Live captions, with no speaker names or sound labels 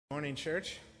morning,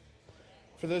 church.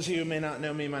 For those of you who may not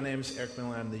know me, my name is Eric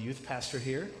Miller. I'm the youth pastor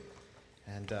here.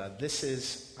 And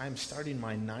I'm starting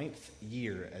my 9th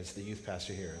year as the youth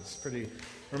pastor here. It's pretty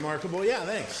remarkable. Yeah,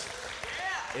 thanks.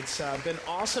 It's been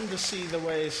awesome to see the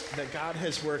ways that God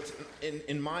has worked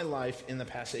in my life in the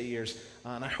past 8 years.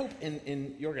 And I hope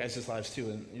in your guys' lives too,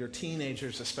 and your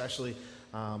teenagers especially.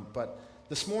 But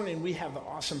this morning we have the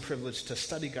awesome privilege to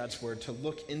study God's Word, to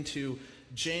look into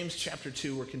James chapter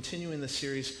 2. We're continuing the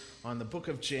series on the book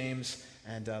of James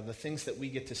and the things that we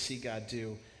get to see God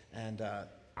do. And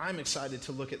I'm excited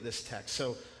to look at this text.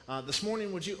 So this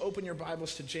morning, would you open your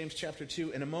Bibles to James chapter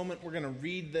 2? In a moment, we're going to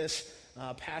read this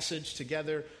passage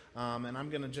together. And I'm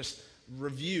going to just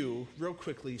review real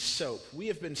quickly soap. We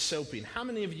have been soaping. How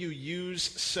many of you use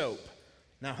soap?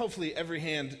 Now, hopefully every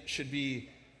hand should be,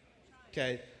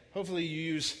 okay, hopefully you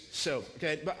use soap,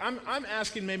 okay? But I'm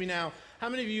asking maybe now, how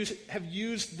many of you have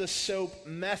used the soap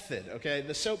method, okay?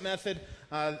 The soap method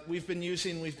we've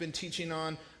been teaching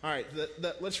on. All right,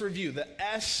 let's review. The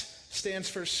S stands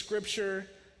for scripture,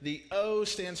 the O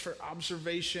stands for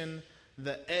observation,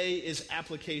 the A is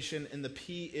application, and the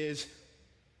P is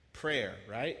prayer,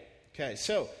 right? Okay,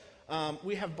 so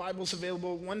we have Bibles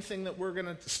available. One thing that we're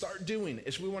going to start doing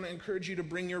is we want to encourage you to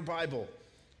bring your Bible,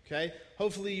 okay?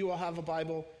 Hopefully you will have a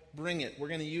Bible. Bring it. We're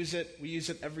going to use it. We use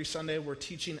it every Sunday. We're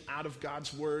teaching out of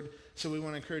God's Word, so we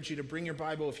want to encourage you to bring your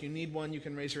Bible. If you need one, you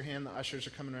can raise your hand. The ushers are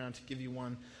coming around to give you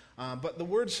one. But the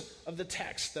words of the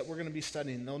text that we're going to be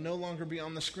studying, they'll no longer be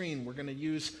on the screen. We're going to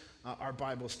use our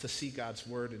Bibles to see God's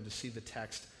Word and to see the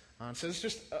text. So it's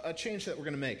just a change that we're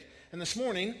going to make. And this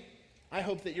morning, I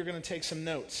hope that you're going to take some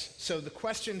notes. So the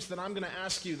questions that I'm going to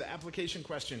ask you, the application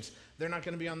questions, they're not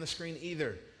going to be on the screen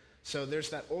either. So there's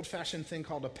that old-fashioned thing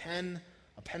called a pen,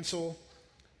 a pencil,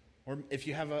 or if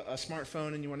you have a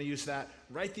smartphone and you want to use that,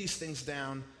 write these things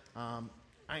down.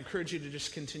 I encourage you to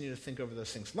just continue to think over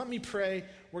those things. Let me pray.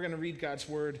 We're going to read God's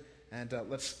Word, and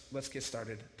let's get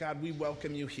started. God, we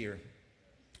welcome you here.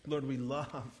 Lord, we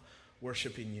love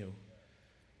worshiping you.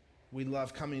 We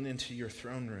love coming into your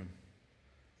throne room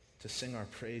to sing our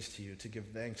praise to you, to give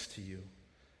thanks to you.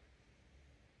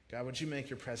 God, would you make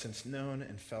your presence known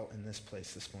and felt in this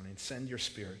place this morning? Send your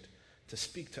Spirit to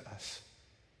speak to us,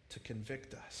 to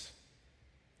convict us.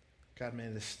 God, may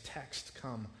this text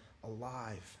come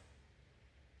alive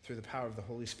through the power of the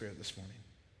Holy Spirit this morning.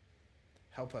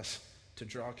 Help us to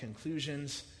draw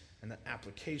conclusions and the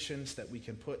applications that we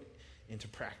can put into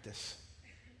practice,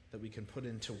 that we can put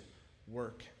into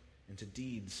work, into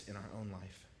deeds in our own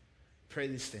life. Pray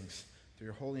these things through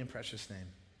your holy and precious name.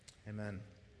 Amen.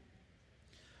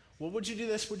 Well, would you do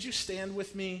this? Would you stand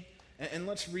with me and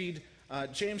let's read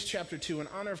James chapter 2, in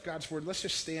honor of God's Word. Let's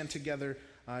just stand together.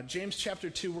 James chapter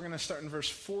 2, we're going to start in verse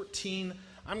 14.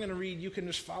 I'm going to read. You can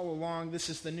just follow along. This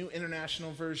is the New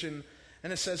International Version.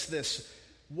 And it says this: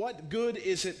 "What good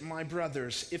is it, my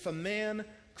brothers, if a man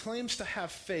claims to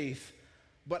have faith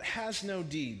but has no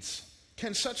deeds?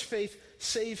 Can such faith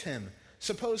save him?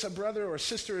 Suppose a brother or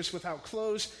sister is without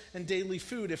clothes and daily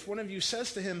food. If one of you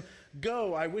says to him,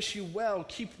 'Go, I wish you well,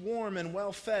 keep warm and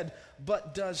well fed,'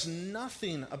 but does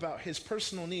nothing about his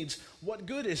personal needs, what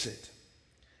good is it?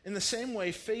 In the same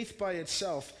way, faith by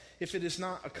itself, if it is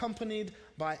not accompanied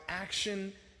by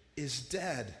action, is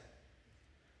dead.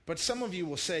 But some of you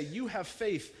will say, 'You have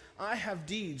faith, I have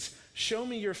deeds. Show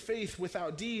me your faith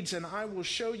without deeds, and I will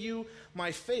show you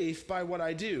my faith by what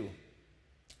I do.'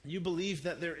 You believe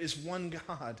that there is one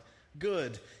God.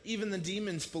 Good. Even the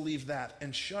demons believe that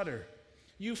and shudder.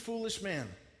 You foolish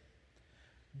man.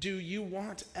 Do you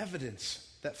want evidence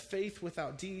that faith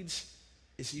without deeds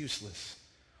is useless?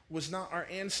 Was not our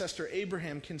ancestor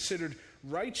Abraham considered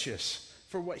righteous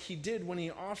for what he did when he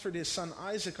offered his son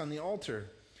Isaac on the altar?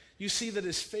 You see that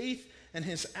his faith and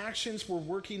his actions were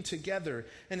working together,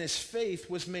 and his faith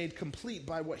was made complete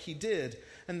by what he did.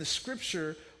 And the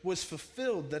scripture was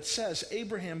fulfilled that says,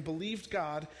 'Abraham believed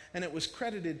God, and it was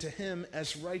credited to him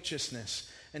as righteousness,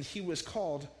 and he was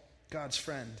called God's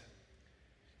friend.'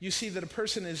 You see that a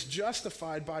person is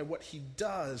justified by what he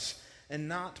does, and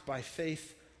not by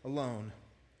faith alone."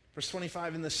 Verse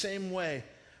 25, "In the same way,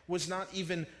 was not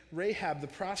even Rahab the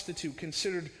prostitute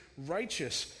considered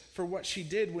righteous for what she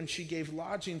did when she gave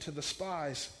lodging to the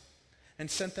spies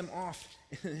and sent them off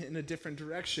in a different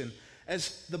direction?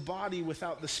 As the body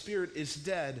without the spirit is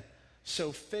dead,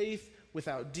 so faith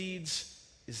without deeds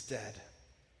is dead."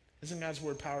 Isn't God's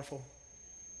Word powerful?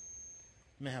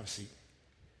 You may have a seat.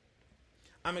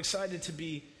 I'm excited to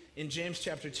be in James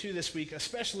chapter 2 this week,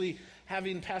 especially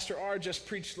having Pastor R just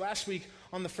preached last week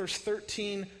on the first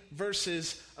 13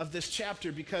 verses of this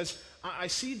chapter, because I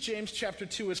see James chapter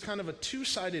 2 as kind of a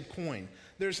two-sided coin.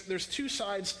 there's two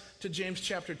sides to James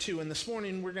chapter 2, and this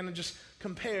morning we're going to just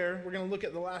compare. We're going to look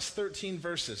at the last 13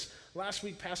 verses. Last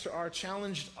week, Pastor R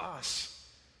challenged us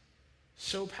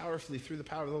so powerfully through the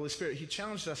power of the Holy Spirit. He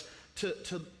challenged us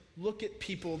to look at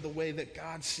people the way that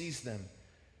God sees them,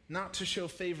 not to show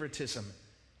favoritism.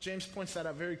 James points that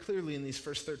out very clearly in these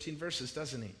first 13 verses,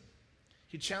 doesn't he?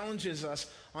 He challenges us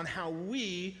on how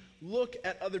we look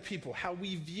at other people, how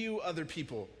we view other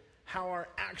people, how our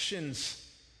actions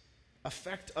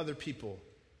affect other people.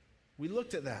 We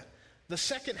looked at that. The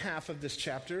second half of this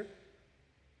chapter,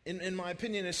 in my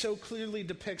opinion, it so clearly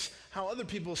depicts how other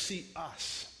people see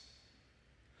us.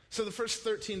 So the first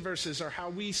 13 verses are how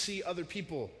we see other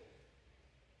people.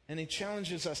 And he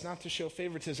challenges us not to show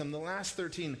favoritism. The last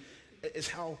 13 is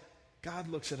how God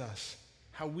looks at us,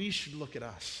 how we should look at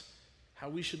us, how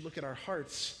we should look at our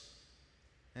hearts.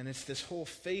 And it's this whole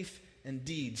faith and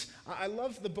deeds. I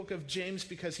love the book of James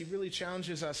because he really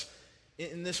challenges us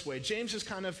in this way. James is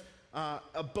kind of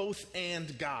a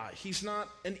both-and guy. He's not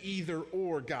an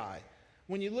either-or guy.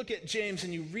 When you look at James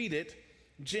and you read it,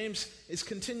 James is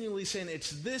continually saying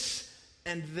it's this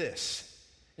and this.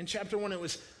 In chapter 1, it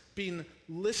was being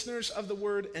listeners of the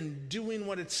word and doing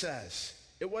what it says.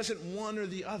 It wasn't one or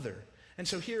the other. And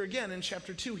so here again in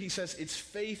chapter 2, he says it's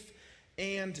faith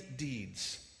and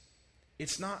deeds.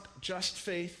 It's not just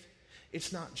faith.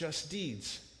 It's not just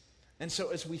deeds. And so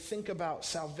as we think about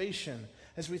salvation,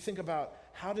 as we think about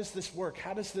how does this work,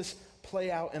 how does this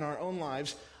play out in our own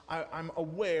lives, I'm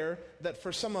aware that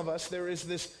for some of us there is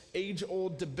this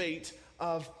age-old debate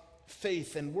of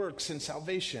faith and works and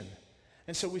salvation.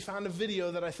 And so we found a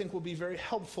video that I think will be very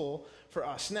helpful for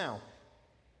us. Now,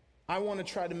 I want to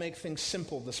try to make things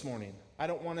simple this morning. I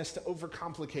don't want us to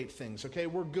overcomplicate things, okay?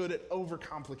 We're good at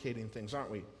overcomplicating things,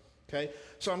 aren't we? Okay?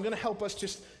 So I'm going to help us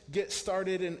just get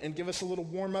started and give us a little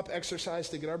warm-up exercise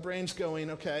to get our brains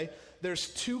going, okay? There's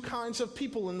two kinds of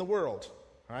people in the world,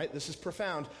 all right? This is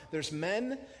profound. There's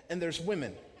men and there's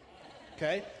women,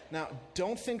 okay? Now,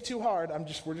 don't think too hard.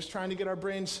 We're just trying to get our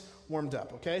brains warmed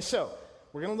up, okay? So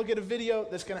we're going to look at a video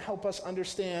that's going to help us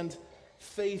understand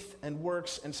faith and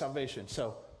works and salvation.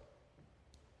 So,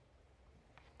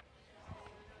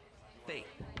 faith,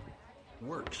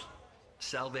 works,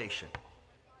 salvation.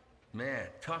 Man,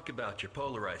 talk about your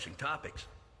polarizing topics.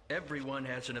 Everyone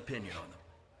has an opinion on them.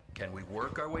 Can we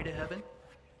work our way to heaven?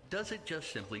 Does it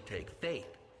just simply take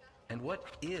faith? And what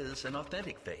is an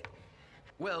authentic faith?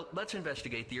 Well, let's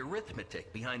investigate the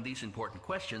arithmetic behind these important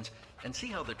questions and see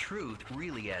how the truth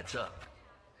really adds up.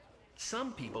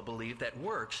 Some people believe that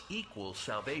works equals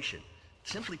salvation.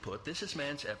 Simply put, this is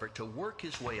man's effort to work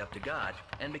his way up to God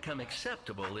and become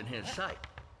acceptable in his sight.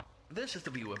 This is the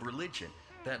view of religion,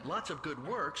 that lots of good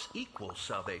works equals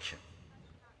salvation.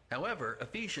 However,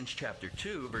 Ephesians chapter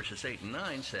 2, verses 8 and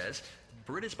 9 says,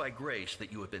 "For it is by grace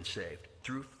that you have been saved,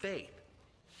 through faith,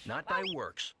 not by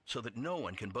works, so that no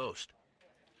one can boast."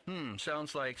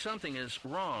 Sounds like something is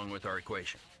wrong with our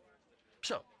equation.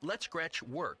 So, let's scratch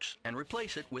works and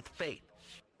replace it with faith.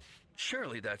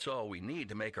 Surely that's all we need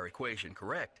to make our equation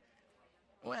correct.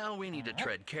 Well, we need to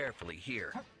tread carefully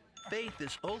here. Faith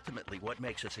is ultimately what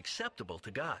makes us acceptable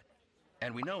to God.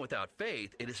 And we know without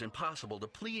faith it is impossible to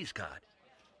please God.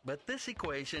 But this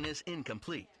equation is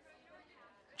incomplete.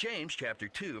 James chapter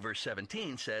 2 verse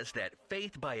 17 says that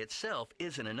faith by itself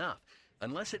isn't enough.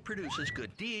 Unless it produces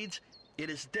good deeds, it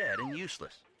is dead and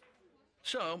useless.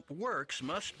 So, works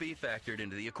must be factored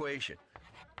into the equation.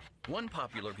 One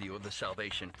popular view of the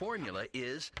salvation formula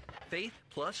is faith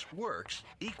plus works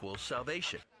equals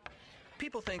salvation.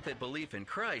 People think that belief in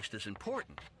Christ is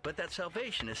important, but that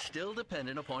salvation is still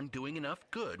dependent upon doing enough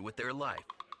good with their life.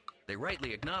 They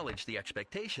rightly acknowledge the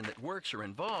expectation that works are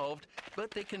involved, but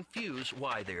they confuse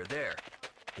why they're there.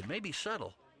 It may be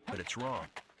subtle, but it's wrong.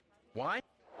 Why?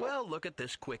 Well, look at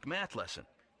this quick math lesson.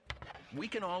 We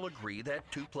can all agree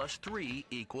that 2 plus 3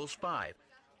 equals 5.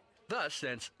 Thus,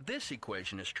 since this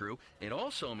equation is true, it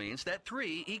also means that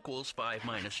 3 equals 5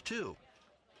 minus 2.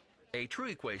 A true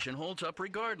equation holds up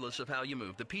regardless of how you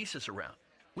move the pieces around.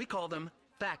 We call them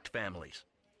fact families.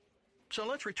 So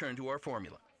let's return to our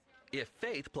formula. If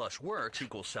faith plus works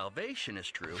equals salvation is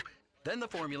true, then the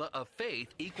formula of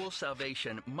faith equals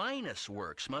salvation minus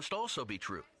works must also be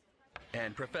true.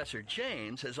 And Professor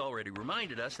James has already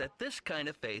reminded us that this kind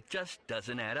of faith just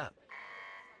doesn't add up.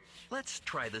 Let's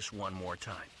try this one more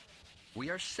time. We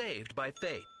are saved by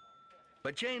faith.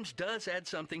 But James does add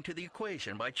something to the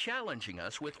equation by challenging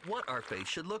us with what our faith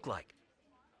should look like.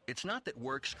 It's not that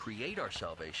works create our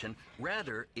salvation,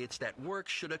 rather it's that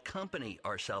works should accompany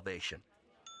our salvation.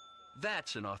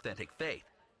 That's an authentic faith,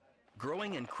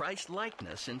 growing in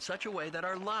Christ-likeness in such a way that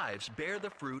our lives bear the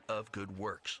fruit of good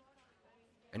works.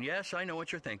 And yes, I know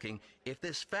what you're thinking. If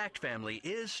this fact family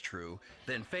is true,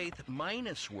 then faith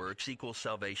minus works equals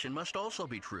salvation must also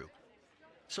be true.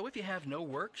 So if you have no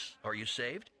works, are you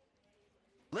saved?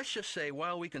 Let's just say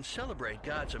while we can celebrate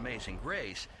God's amazing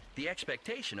grace, the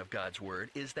expectation of God's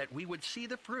word is that we would see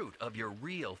the fruit of your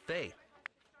real faith.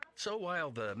 So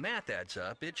while the math adds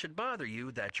up, it should bother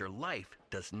you that your life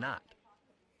does not.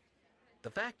 The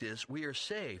fact is, we are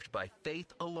saved by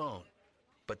faith alone.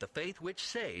 But the faith which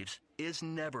saves is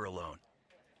never alone.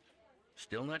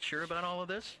 Still not sure about all of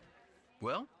this?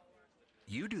 Well,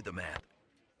 you do the math.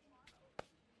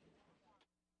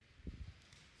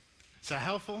 Is that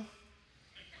helpful?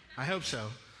 I hope so.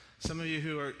 Some of you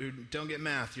who don't get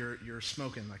math, you're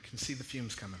smoking. I can see the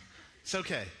fumes coming. It's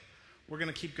okay. We're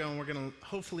going to keep going. We're going to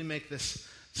hopefully make this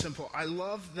simple. I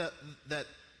love that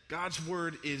God's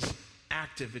word is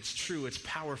active. It's true. It's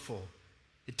powerful.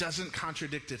 It doesn't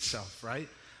contradict itself, right?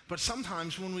 But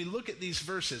sometimes when we look at these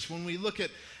verses, when we look at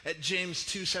James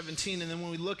 2:17, and then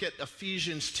when we look at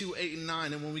Ephesians 2:8 and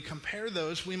 9, and when we compare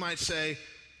those, we might say,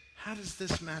 how does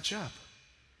this match up?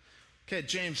 Okay,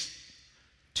 James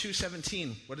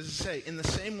 2:17, what does it say? In the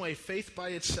same way, faith by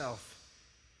itself,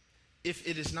 if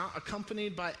it is not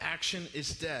accompanied by action,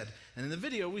 is dead. And in the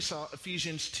video, we saw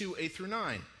Ephesians 2:8 through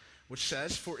 9, which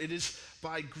says, for it is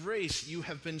by grace you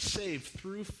have been saved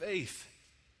through faith.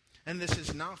 And this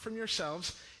is not from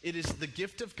yourselves, it is the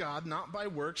gift of God, not by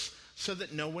works, so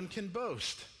that no one can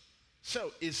boast.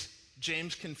 So, is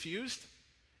James confused?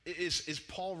 Is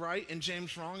Paul right and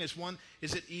James wrong?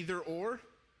 Is it either or?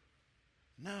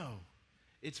 No,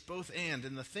 it's both and.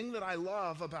 And the thing that I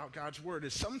love about God's word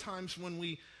is sometimes when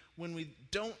we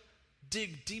don't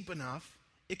dig deep enough,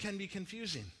 it can be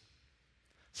confusing.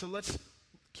 So let's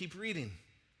keep reading.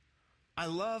 I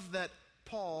love that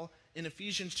Paul, in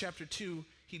Ephesians chapter 2,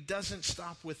 he doesn't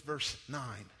stop with verse 9.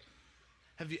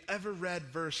 Have you ever read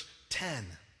verse 10?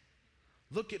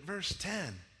 Look at verse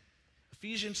 10.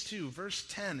 Ephesians 2, verse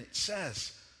 10, it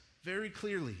says very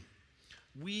clearly,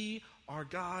 we are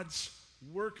God's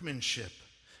workmanship,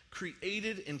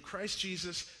 created in Christ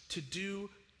Jesus to do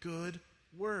good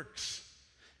works.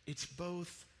 It's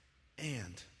both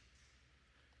and.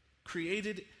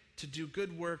 Created to do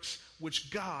good works which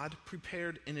God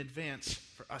prepared in advance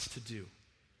for us to do.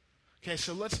 Okay,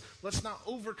 so let's not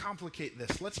overcomplicate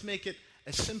this. Let's make it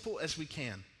as simple as we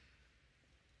can.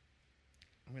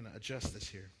 I'm going to adjust this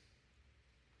here.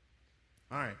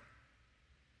 All right.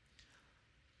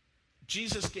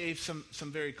 Jesus gave some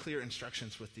very clear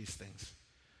instructions with these things.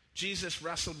 Jesus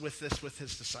wrestled with this with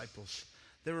his disciples.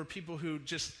 There were people who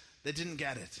they didn't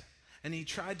get it. And he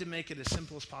tried to make it as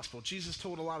simple as possible. Jesus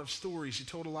told a lot of stories. He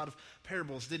told a lot of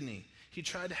parables, didn't he? He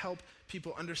tried to help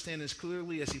people understand as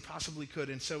clearly as he possibly could.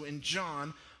 And so in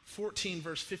John 14,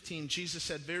 verse 15, Jesus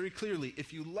said very clearly,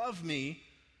 if you love me,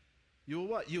 you will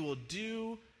what? You will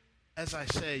do as I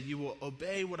say. You will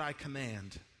obey what I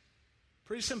command.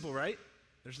 Pretty simple, right?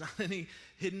 There's not any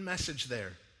hidden message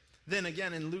there. Then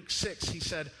again in Luke 6, he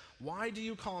said, why do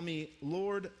you call me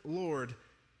Lord, Lord,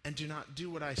 and do not do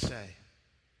what I say?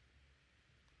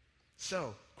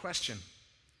 So, question.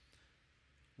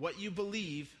 What you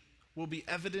believe will be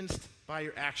evidenced by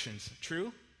your actions.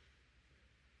 True?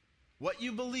 What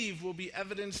you believe will be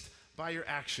evidenced by your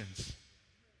actions.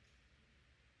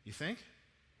 You think?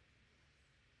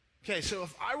 Okay, so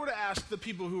if I were to ask the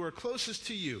people who are closest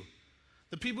to you,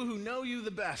 the people who know you the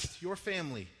best, your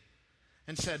family,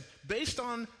 and said, based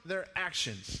on their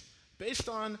actions, based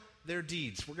on their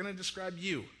deeds, we're going to describe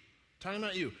you, talking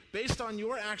about you, based on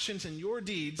your actions and your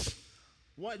deeds,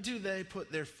 what do they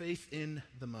put their faith in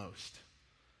the most?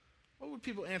 What would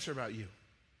people answer about you?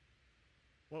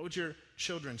 What would your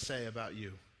children say about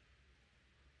you?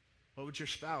 What would your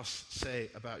spouse say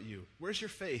about you? Where's your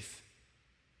faith?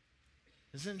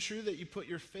 Isn't it true that you put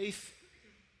your faith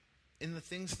in the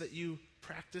things that you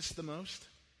practice the most?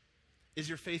 Is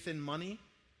your faith in money?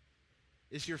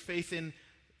 Is your faith in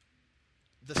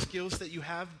the skills that you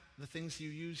have, the things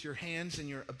you use your hands and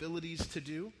your abilities to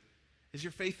do? Is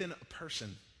your faith in a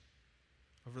person,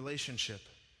 a relationship?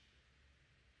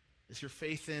 Is your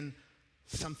faith in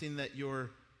something that you're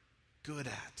good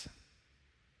at?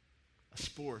 A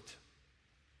sport?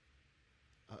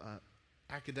 An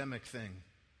academic thing?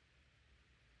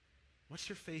 What's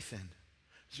your faith in?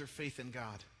 Is your faith in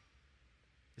God?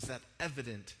 Is that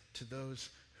evident to those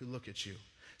who look at you?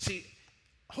 See,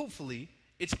 hopefully,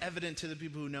 it's evident to the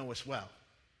people who know us well.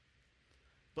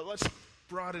 But let's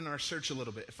broaden our search a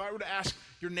little bit. If I were to ask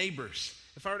your neighbors,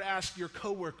 if I were to ask your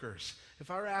coworkers, if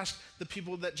I were to ask the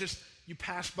people that just you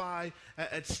pass by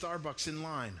at Starbucks in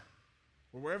line,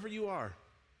 or wherever you are,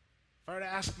 if I were to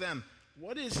ask them,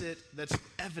 what is it that's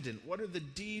evident? What are the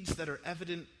deeds that are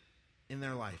evident in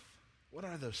their life? What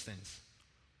are those things?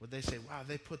 Would they say, wow,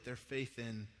 they put their faith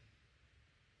in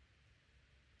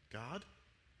God?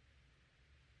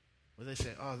 Would they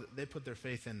say, oh, they put their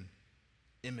faith in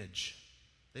image?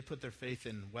 They put their faith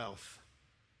in wealth.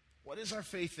 What is our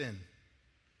faith in?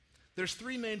 There's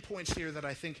three main points here that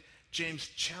I think James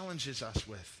challenges us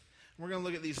with. We're going to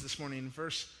look at these this morning. In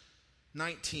verse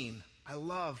 19, I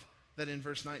love that in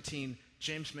verse 19,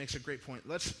 James makes a great point.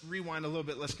 Let's rewind a little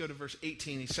bit. Let's go to verse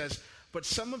 18. He says, but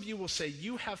some of you will say,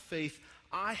 you have faith,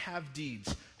 I have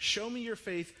deeds. Show me your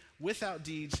faith without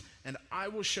deeds, and I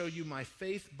will show you my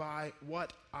faith by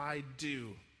what I do.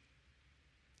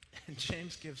 And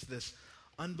James gives this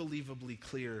unbelievably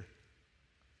clear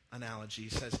analogy. He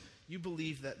says, you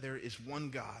believe that there is one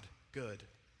God. Good.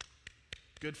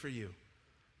 Good for you.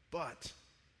 But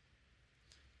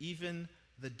even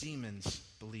the demons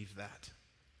believe that.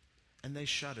 And they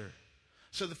shudder.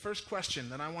 So the first question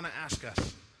that I want to ask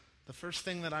us, the first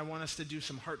thing that I want us to do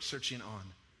some heart searching on,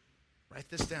 write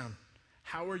this down.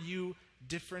 How are you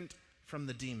different from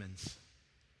the demons?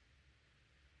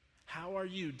 How are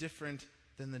you different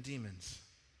than the demons?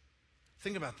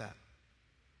 Think about that.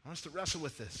 I want us to wrestle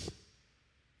with this.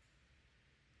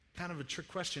 Kind of a trick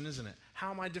question, isn't it?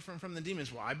 How am I different from the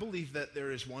demons? Well, I believe that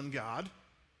there is one God.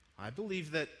 I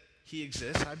believe that he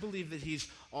exists. I believe that he's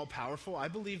all-powerful. I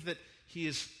believe that he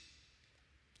is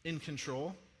in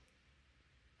control.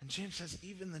 And James says,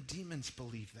 even the demons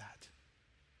believe that.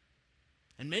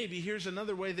 And maybe here's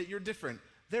another way that you're different.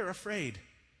 They're afraid.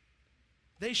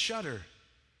 They shudder.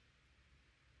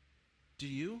 Do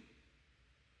you?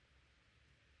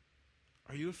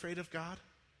 Are you afraid of God?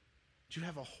 Do you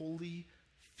have a holy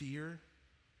fear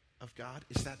of God?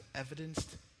 Is that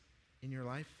evidenced in your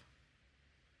life?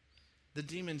 The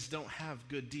demons don't have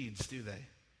good deeds, do they?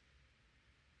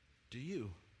 Do you?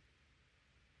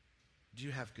 Do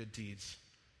you have good deeds?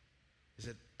 Is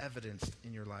it evidenced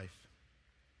in your life?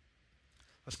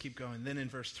 Let's keep going. Then in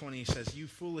verse 20 he says, you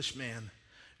foolish man,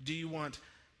 do you want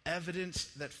evidence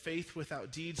that faith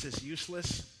without deeds is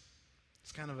useless?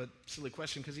 It's kind of a silly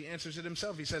question because he answers it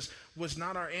himself. He says, was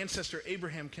not our ancestor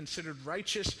Abraham considered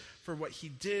righteous for what he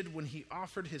did when he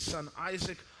offered his son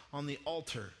Isaac on the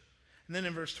altar? And then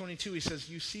in verse 22 he says,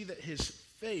 you see that his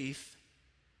faith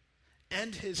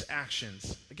and his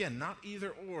actions, again, not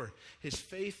either or, his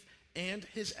faith and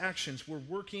his actions were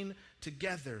working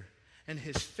together, and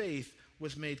his faith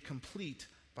was made complete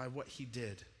by what he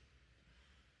did.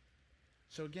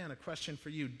 So again, a question for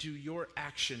you. Do your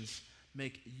actions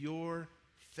make your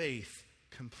faith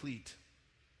complete?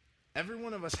 Every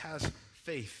one of us has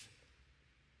faith.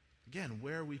 Again,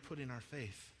 where are we putting our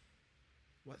faith?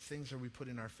 What things are we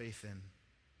putting our faith in?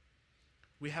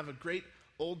 We have a great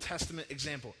Old Testament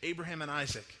example, Abraham and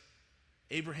Isaac.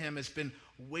 Abraham has been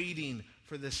waiting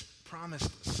for this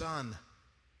promised son,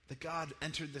 that God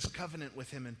entered this covenant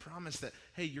with him and promised that,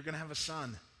 hey, you're going to have a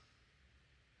son.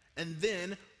 And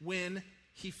then when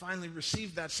he finally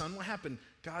received that son, what happened?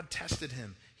 God tested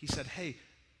him. He said, hey,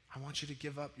 I want you to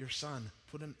give up your son.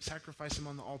 Sacrifice him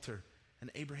on the altar. And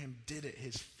Abraham did it,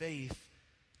 his faith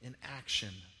in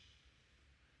action.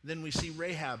 Then we see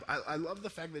Rahab. I love the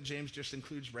fact that James just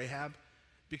includes Rahab,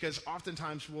 because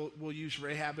oftentimes we'll use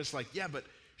Rahab as like, yeah, but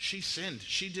she sinned.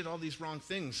 She did all these wrong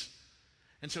things.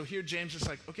 And so here James is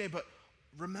like, okay, but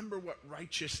remember what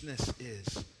righteousness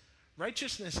is.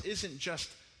 Righteousness isn't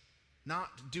just not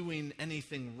doing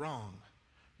anything wrong.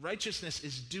 Righteousness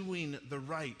is doing the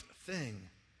right thing.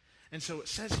 And so it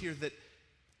says here that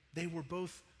they were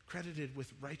both credited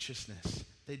with righteousness.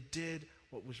 They did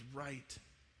what was right.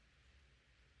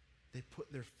 They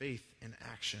put their faith in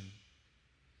action.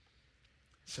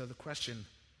 So the question,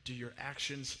 do your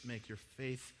actions make your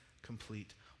faith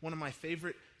complete? One of my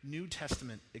favorite New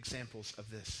Testament examples of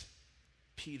this,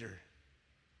 Peter.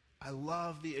 I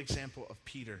love the example of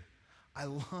Peter. I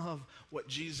love what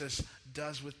Jesus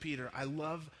does with Peter. I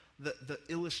love the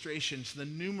illustrations, the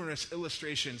numerous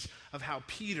illustrations of how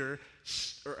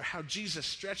Jesus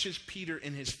stretches Peter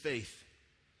in his faith.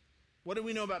 What do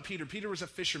we know about Peter? Peter was a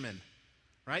fisherman,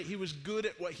 right? He was good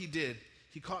at what he did.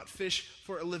 He caught fish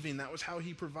for a living. That was how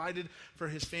he provided for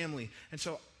his family. And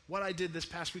so what I did this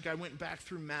past week, I went back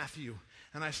through Matthew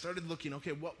and I started looking,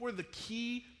 okay, what were the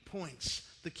key points,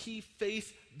 the key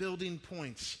faith-building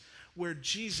points where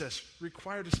Jesus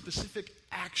required a specific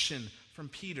action from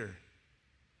Peter?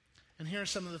 And here are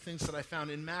some of the things that I found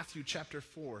in Matthew chapter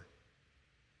 4.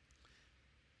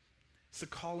 It's the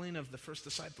calling of the first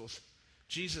disciples.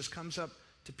 Jesus comes up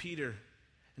to Peter,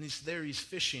 and he's there, he's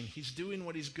fishing, he's doing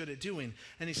what he's good at doing,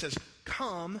 and he says,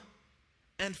 come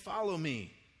and follow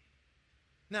me.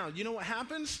 Now, you know what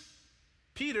happens?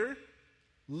 Peter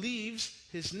leaves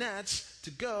his nets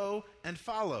to go and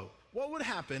follow. What would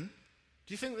happen?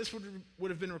 Do you think this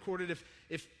would have been recorded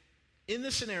if in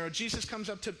this scenario, Jesus comes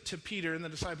up to Peter and the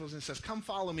disciples and says, come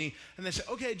follow me. And they say,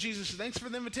 okay, Jesus, thanks for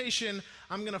the invitation.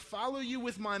 I'm going to follow you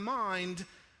with my mind,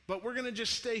 but we're going to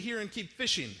just stay here and keep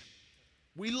fishing.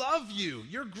 We love you.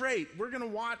 You're great. We're going to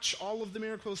watch all of the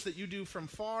miracles that you do from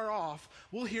far off.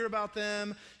 We'll hear about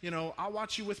them. I'll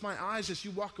watch you with my eyes as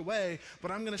you walk away, but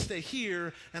I'm going to stay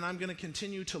here and I'm going to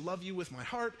continue to love you with my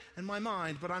heart and my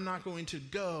mind, but I'm not going to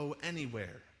go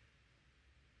anywhere.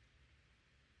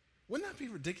 Wouldn't that be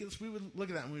ridiculous? We would look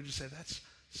at that and we would just say, that's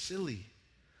silly.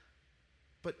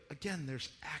 But again, there's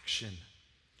action.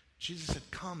 Jesus said,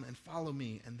 come and follow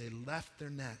me. And they left their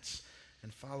nets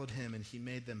and followed him, and he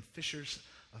made them fishers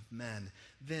of men.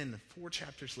 Then, 4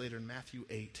 chapters later in Matthew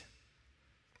 8,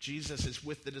 Jesus is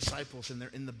with the disciples and they're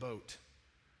in the boat,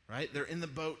 right? They're in the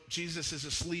boat. Jesus is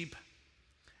asleep,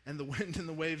 and the wind and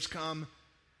the waves come.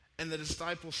 And the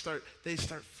disciples start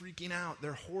freaking out.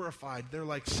 They're horrified. They're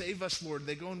like, save us, Lord.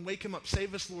 They go and wake him up.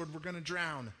 Save us, Lord. We're going to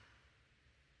drown.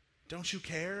 Don't you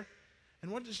care?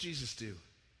 And what does Jesus do?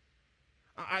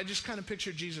 I just kind of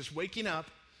picture Jesus waking up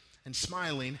and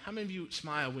smiling. How many of you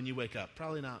smile when you wake up?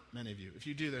 Probably not many of you. If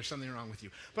you do, there's something wrong with you.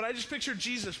 But I just picture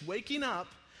Jesus waking up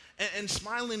and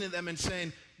smiling at them and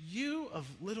saying, you of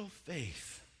little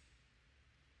faith,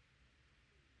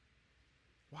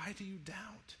 why do you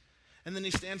doubt? And then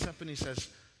he stands up and he says,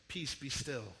 peace, be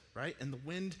still, right? And the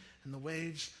wind and the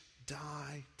waves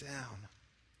die down.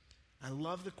 I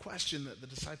love the question that the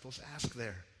disciples ask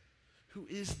there. Who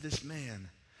is this man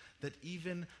that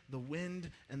even the wind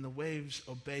and the waves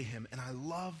obey him? And I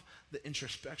love the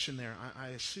introspection there. I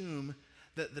assume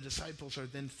that the disciples are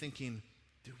then thinking,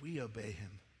 do we obey him?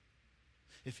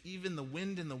 If even the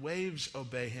wind and the waves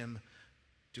obey him,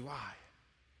 do I?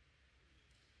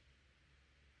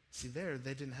 See, there,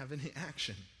 they didn't have any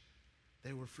action.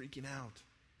 They were freaking out.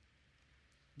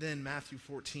 Then, Matthew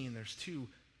 14, there's 2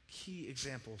 key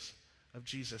examples of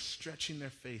Jesus stretching their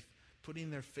faith, putting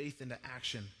their faith into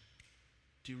action.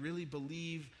 Do you really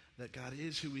believe that God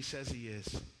is who he says he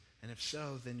is? And if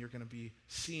so, then you're going to be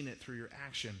seeing it through your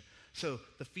action. So,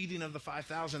 the feeding of the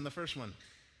 5,000, the first one.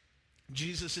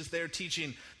 Jesus is there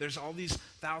teaching. There's all these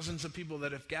thousands of people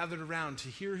that have gathered around to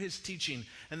hear his teaching.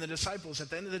 And the disciples at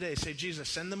the end of the day say, Jesus,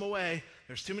 send them away.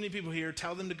 There's too many people here.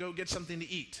 Tell them to go get something to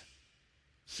eat.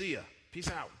 See ya. Peace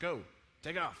out. Go.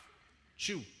 Take off.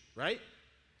 Shoo. Right?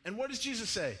 And what does Jesus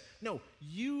say? No,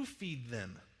 you feed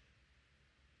them.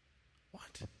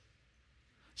 What?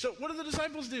 So what do the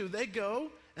disciples do? They go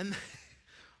and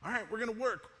all right, we're going to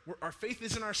work. Our faith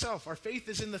is in ourselves. Our faith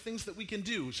is in the things that we can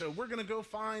do. So we're going to go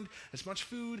find as much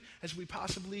food as we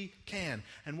possibly can.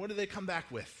 And what do they come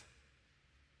back with?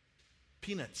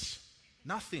 Peanuts.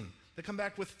 Nothing. They come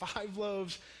back with 5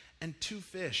 loaves and 2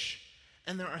 fish.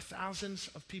 And there are thousands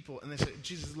of people. And they say,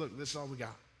 Jesus, look, this is all we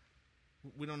got.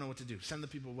 We don't know what to do. Send the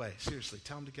people away. Seriously,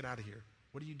 tell them to get out of here.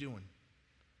 What are you doing?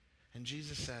 And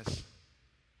Jesus says,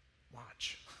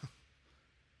 watch.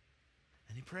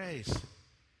 And he prays.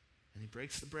 And he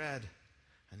breaks the bread,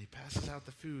 and he passes out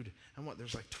the food. And what?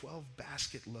 There's like 12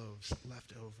 basket loaves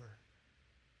left over.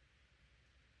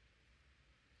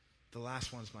 The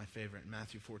last one's my favorite, in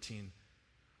Matthew 14.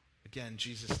 Again,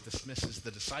 Jesus dismisses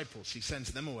the disciples. He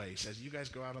sends them away. He says, you guys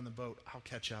go out on the boat. I'll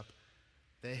catch up.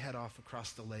 They head off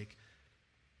across the lake.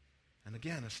 And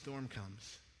again, a storm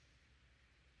comes.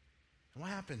 And what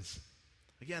happens?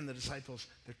 Again, the disciples,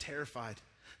 they're terrified.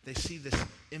 They see this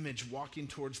image walking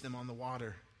towards them on the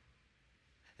water.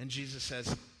 And Jesus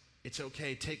says, it's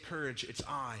okay, take courage, it's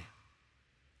I.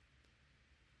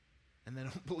 And they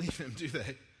don't believe him, do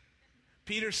they?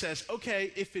 Peter says,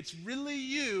 okay, if it's really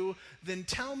you, then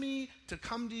tell me to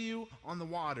come to you on the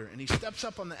water. And he steps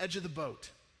up on the edge of the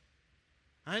boat.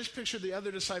 I just picture the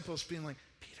other disciples being like,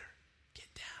 Peter,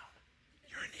 get down.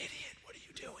 You're an idiot. What are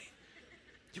you doing?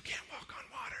 You can't walk on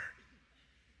water.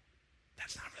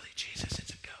 That's not really Jesus,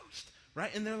 it's a ghost.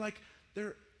 Right? And they're like,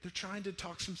 they're trying to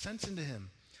talk some sense into him.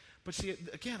 But see,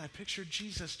 again, I picture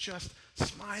Jesus just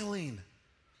smiling.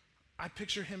 I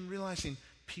picture him realizing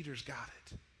Peter's got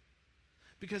it.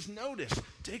 Because notice,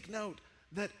 take note,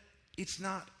 that it's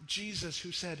not Jesus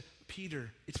who said, Peter,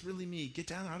 it's really me. Get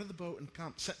down out of the boat and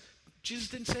come. Jesus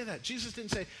didn't say that. Jesus didn't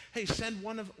say, hey, send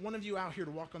one of you out here to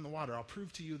walk on the water. I'll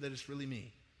prove to you that it's really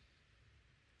me.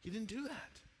 He didn't do that.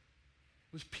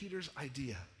 It was Peter's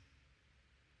idea.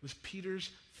 It was Peter's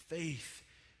faith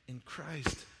in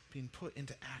Christ being put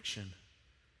into action.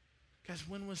 Guys,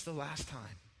 when was the last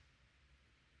time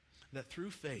that through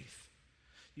faith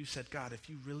you said, God, if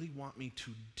you really want me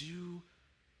to do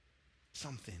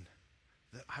something,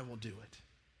 that I will do it.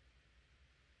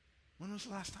 When was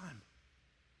the last time?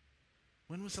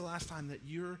 When was the last time that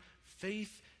your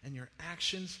faith and your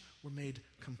actions were made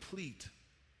complete?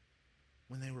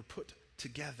 When they were put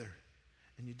together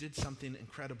and you did something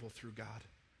incredible through God.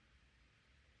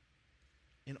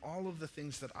 In all of the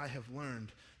things that I have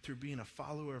learned through being a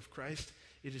follower of Christ,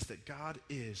 it is that God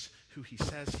is who he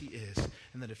says he is,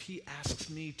 and that if he asks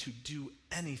me to do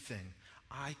anything,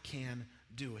 I can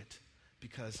do it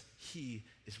because he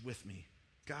is with me.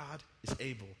 God is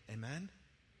able. Amen?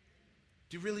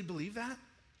 Do you really believe that?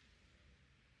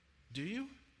 Do you?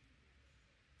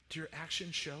 Do your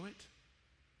actions show it?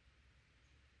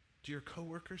 Do your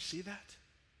coworkers see that?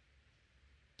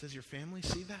 Does your family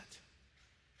see that?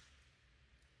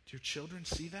 Do your children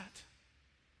see that?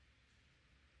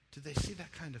 Do they see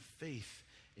that kind of faith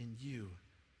in you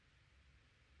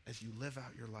as you live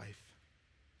out your life?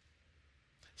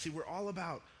 See, we're all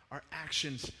about our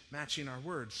actions matching our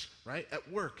words, right?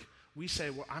 At work, we say,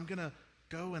 well, I'm going to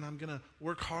go and I'm going to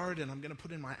work hard and I'm going to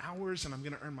put in my hours and I'm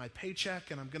going to earn my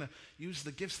paycheck and I'm going to use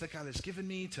the gifts that God has given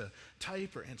me to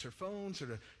type or answer phones or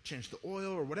to change the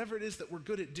oil or whatever it is that we're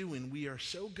good at doing. We are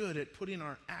so good at putting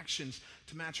our actions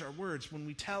to match our words. When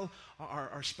we tell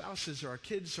our spouses or our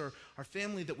kids or our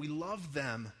family that we love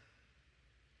them,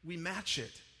 we match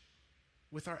it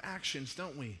with our actions,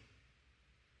 don't we?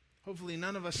 Hopefully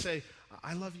none of us say,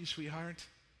 I love you, sweetheart.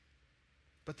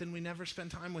 But then we never spend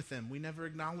time with them. We never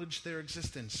acknowledge their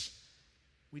existence.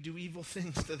 We do evil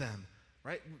things to them,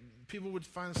 right? People would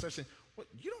finally start saying, "What?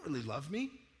 You don't really love me?"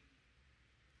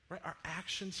 Right? Our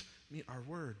actions meet our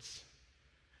words.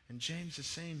 And James is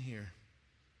saying here,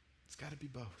 it's got to be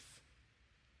both.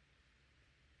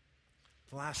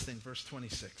 The last thing, verse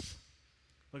 26.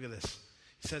 Look at this.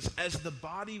 He says, as the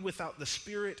body without the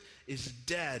spirit is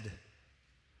dead,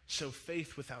 so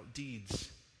faith without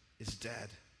deeds is dead.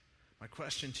 My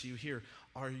question to you here,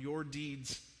 are your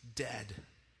deeds dead?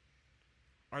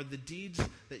 Are the deeds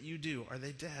that you do, are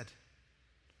they dead?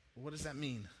 Well, what does that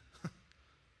mean?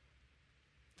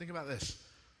 Think about this.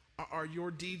 Are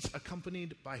your deeds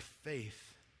accompanied by faith?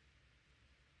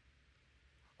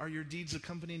 Are your deeds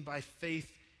accompanied by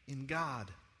faith in God?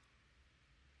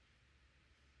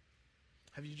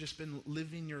 Have you just been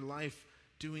living your life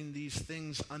doing these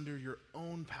things under your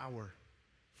own power,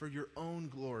 for your own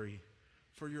glory,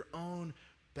 for your own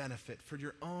benefit, for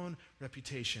your own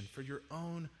reputation, for your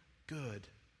own good?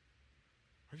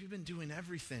 Or have you been doing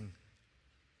everything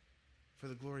for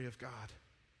the glory of God?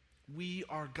 We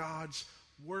are God's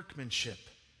workmanship,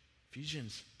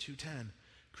 Ephesians 2:10,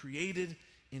 created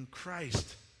in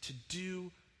Christ to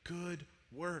do good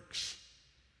works.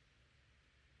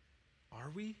 Are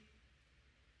we?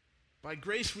 By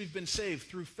grace we've been saved.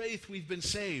 Through faith we've been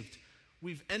saved.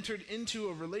 We've entered into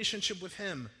a relationship with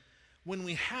him. When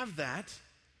we have that,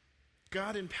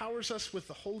 God empowers us with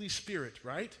the Holy Spirit,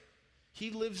 right? He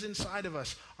lives inside of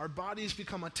us. Our bodies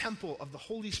become a temple of the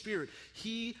Holy Spirit.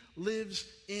 He lives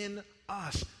in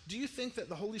us. Do you think that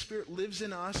the Holy Spirit lives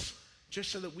in us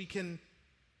just so that we can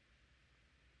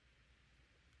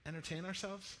entertain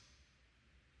ourselves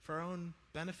for our own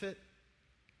benefit?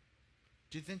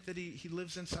 Do you think that he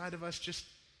lives inside of us just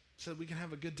so that we can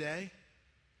have a good day?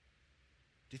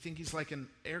 Do you think he's like an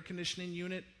air conditioning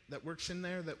unit that works in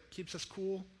there that keeps us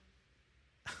cool?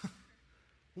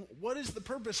 What is the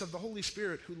purpose of the Holy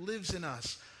Spirit who lives in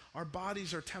us? Our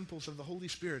bodies are temples of the Holy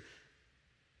Spirit.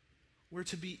 We're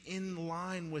to be in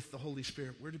line with the Holy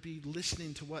Spirit. We're to be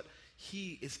listening to what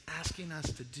he is asking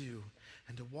us to do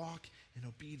and to walk in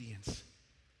obedience.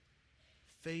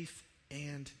 Faith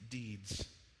and deeds.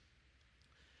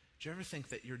 Do you ever think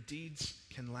that your deeds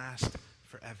can last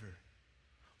forever?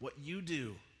 What you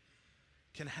do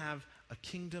can have a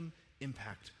kingdom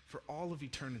impact for all of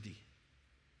eternity.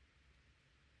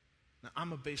 Now,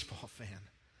 I'm a baseball fan,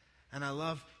 and I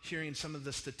love hearing some of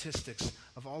the statistics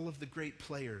of all of the great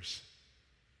players.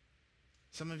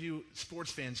 Some of you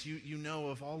sports fans, you know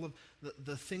of all of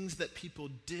the things that people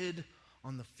did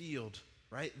on the field,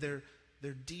 right? Their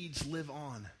deeds live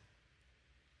on.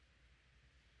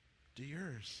 Do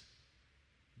yours?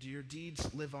 Do your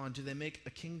deeds live on? Do they make a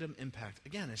kingdom impact?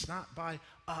 Again, it's not by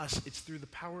us. It's through the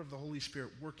power of the Holy Spirit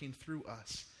working through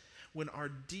us. When our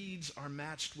deeds are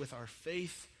matched with our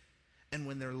faith, and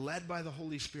when they're led by the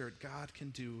Holy Spirit, God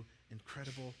can do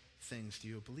incredible things. Do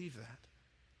you believe that?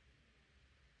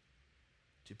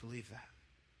 Do you believe that?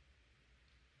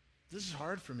 This is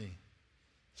hard for me.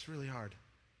 It's really hard.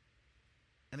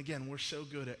 And again, we're so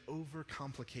good at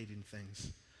overcomplicating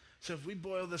things. So if we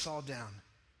boil this all down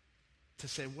to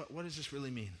say, what does this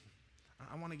really mean?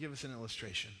 I want to give us an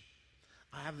illustration.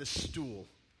 I have this stool,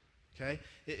 okay?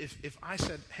 If I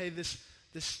said, hey, this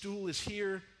stool is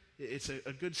here, it's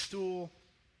a good stool,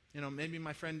 maybe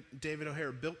my friend David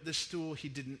O'Hara built this stool, he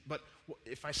didn't, but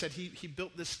if I said he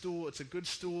built this stool, it's a good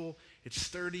stool, it's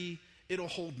sturdy, it'll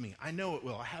hold me. I know it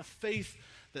will. I have faith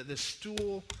that this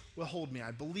stool will hold me.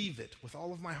 I believe it with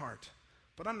all of my heart.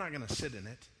 But I'm not going to sit in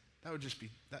it.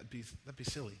 That'd be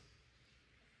silly.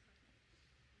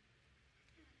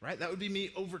 Right? That would be me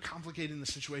overcomplicating the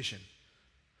situation.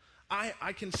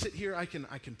 I can sit here, I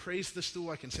can praise the stool,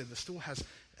 I can say the stool has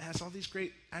all these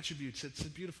great attributes. It's a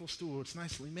beautiful stool, it's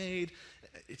nicely made,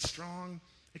 it's strong,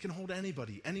 it can hold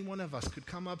anybody. Any one of us could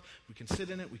come up, we can sit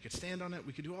in it, we could stand on it,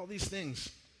 we could do all these things.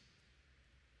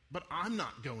 But I'm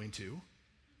not going to.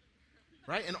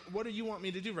 Right? And what do you want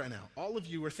me to do right now? All of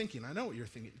you are thinking, I know what you're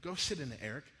thinking. Go sit in it,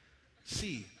 Eric.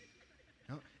 See.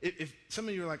 If some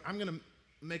of you are like, I'm going to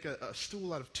make a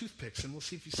stool out of toothpicks and we'll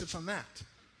see if he sits on that.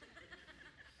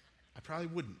 I probably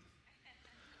wouldn't.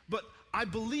 But I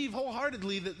believe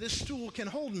wholeheartedly that this stool can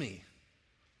hold me.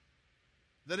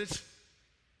 That it's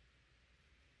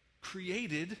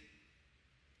created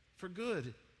for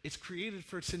good. It's created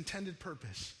for its intended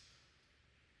purpose.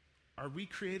 Are we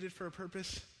created for a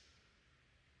purpose?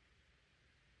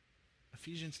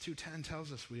 Ephesians 2:10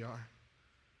 tells us we are.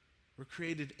 We're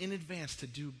created in advance to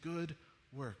do good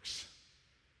works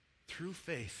through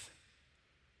faith.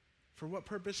 For what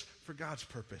purpose? For God's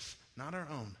purpose, not our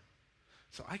own.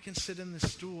 So I can sit in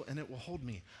this stool and it will hold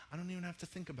me. I don't even have to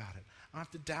think about it. I don't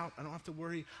have to doubt. I don't have to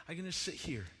worry. I can just sit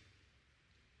here.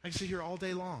 I can sit here all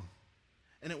day long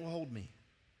and it will hold me.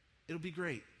 It'll be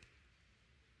great.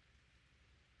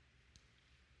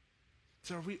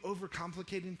 So are we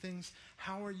overcomplicating things?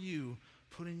 How are you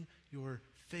putting your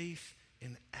faith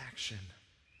in action?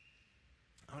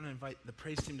 I want to invite the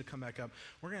praise team to come back up.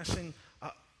 We're going to sing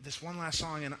this one last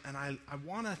song, and I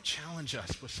want to challenge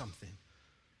us with something.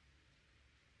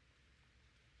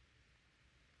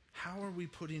 How are we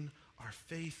putting our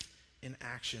faith in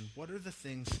action? What are the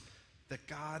things that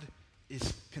God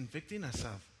is convicting us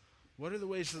of? What are the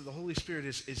ways that the Holy Spirit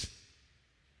is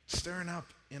stirring up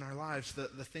in our lives, the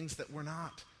things that we're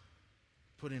not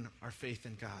putting our faith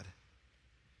in God?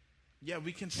 Yeah,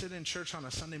 we can sit in church on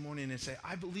a Sunday morning and say,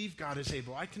 I believe God is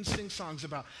able. I can sing songs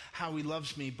about how he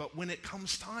loves me, but when it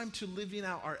comes time to living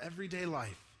out our everyday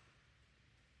life,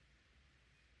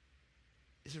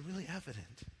 is it really evident?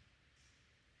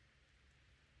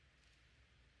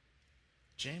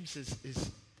 James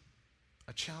is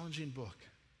a challenging book.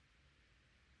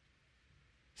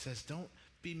 It says, don't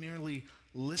be merely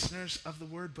listeners of the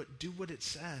word, but do what it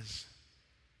says.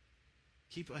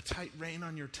 Keep a tight rein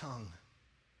on your tongue.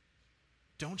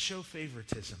 Don't show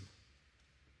favoritism.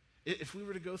 If we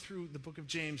were to go through the book of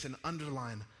James and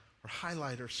underline or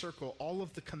highlight or circle all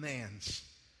of the commands,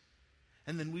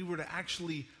 and then we were to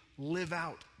actually live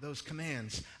out those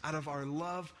commands out of our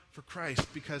love for Christ,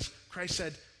 because Christ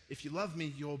said, if you love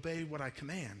me, you obey what I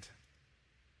command.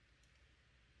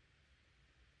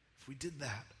 If we did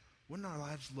that, wouldn't our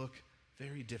lives look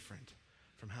very different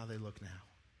from how they look now?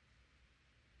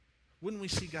 Wouldn't we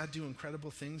see God do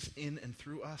incredible things in and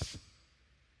through us?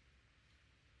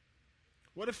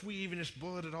 What if we even just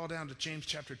boiled it all down to James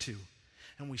chapter 2,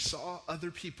 and we saw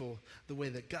other people the way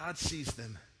that God sees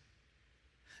them,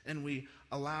 and we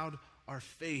allowed our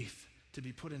faith to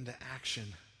be put into action?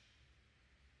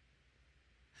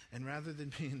 And rather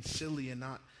than being silly and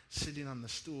not sitting on the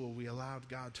stool, we allowed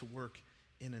God to work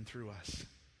in and through us.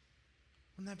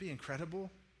 Wouldn't that be incredible?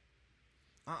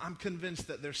 I'm convinced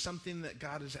that there's something that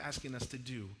God is asking us to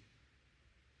do.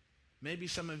 Maybe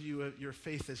some of you, your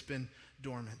faith has been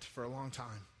dormant for a long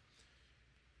time.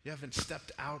 You haven't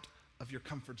stepped out of your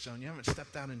comfort zone. You haven't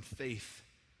stepped out in faith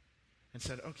and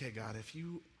said, okay, God, if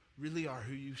you really are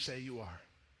who you say you are,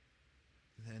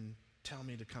 then tell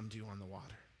me to come to you on the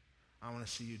water. I want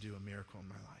to see you do a miracle in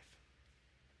my life.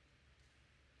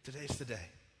 Today's the day.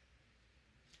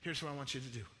 Here's what I want you to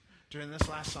do. During this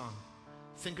last song,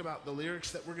 think about the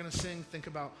lyrics that we're going to sing. Think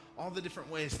about all the different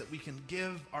ways that we can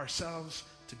give ourselves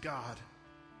to God.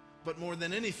 But more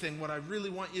than anything, what I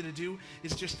really want you to do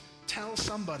is just tell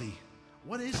somebody,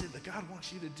 what is it that God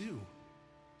wants you to do?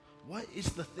 What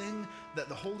is the thing that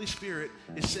the Holy Spirit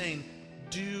is saying,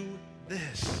 do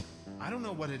this? I don't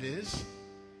know what it is.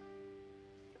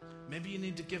 Maybe you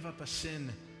need to give up a sin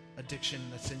addiction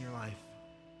that's in your life.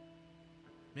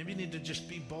 Maybe you need to just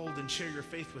be bold and share your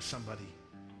faith with somebody.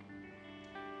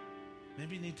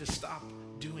 Maybe you need to stop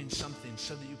doing something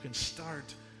so that you can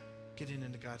start getting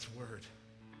into God's word.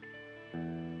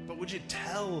 But would you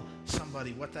tell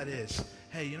somebody what that is?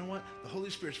 Hey, you know what? The Holy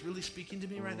Spirit's really speaking to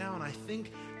me right now, and I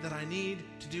think that I need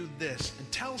to do this. And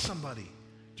tell somebody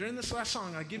During this last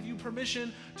song, I give you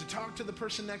permission to talk to the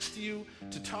person next to you,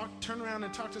 turn around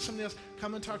and talk to somebody else.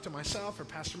 Come and talk to myself or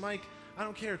Pastor Mike. I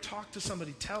don't care. Talk to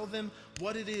somebody. Tell them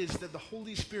what it is that the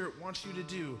Holy Spirit wants you to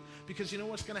do. Because you know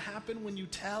what's going to happen when you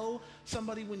tell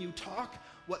somebody, when you talk,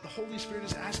 what the Holy Spirit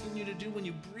is asking you to do, when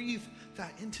you breathe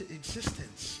that into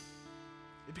existence,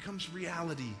 it becomes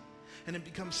reality. And it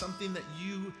becomes something that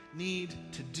you need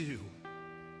to do.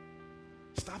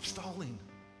 Stop stalling.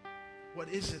 What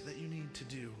is it that you need to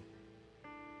do?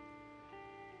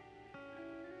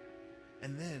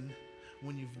 And then,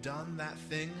 when you've done that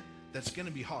thing that's going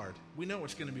to be hard, we know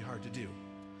it's going to be hard to do,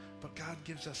 but God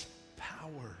gives us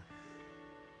power.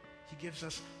 He gives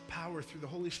us power through the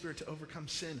Holy Spirit to overcome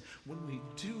sin. When we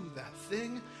do that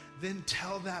thing, then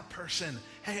tell that person,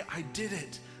 hey, I did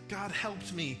it. God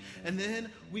helped me. And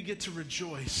then we get to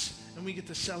rejoice, and we get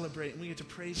to celebrate, and we get to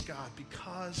praise God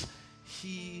because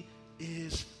He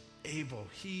is able.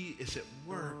 He is at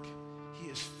work. He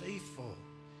is faithful.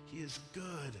 He is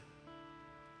good.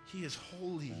 He is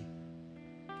holy.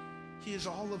 He is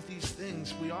all of these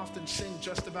things. We often sing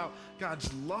just about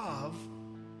God's love,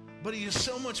 but He is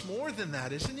so much more than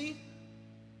that, isn't He?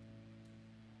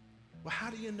 Well,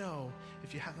 how do you know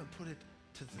if you haven't put it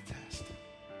to the test?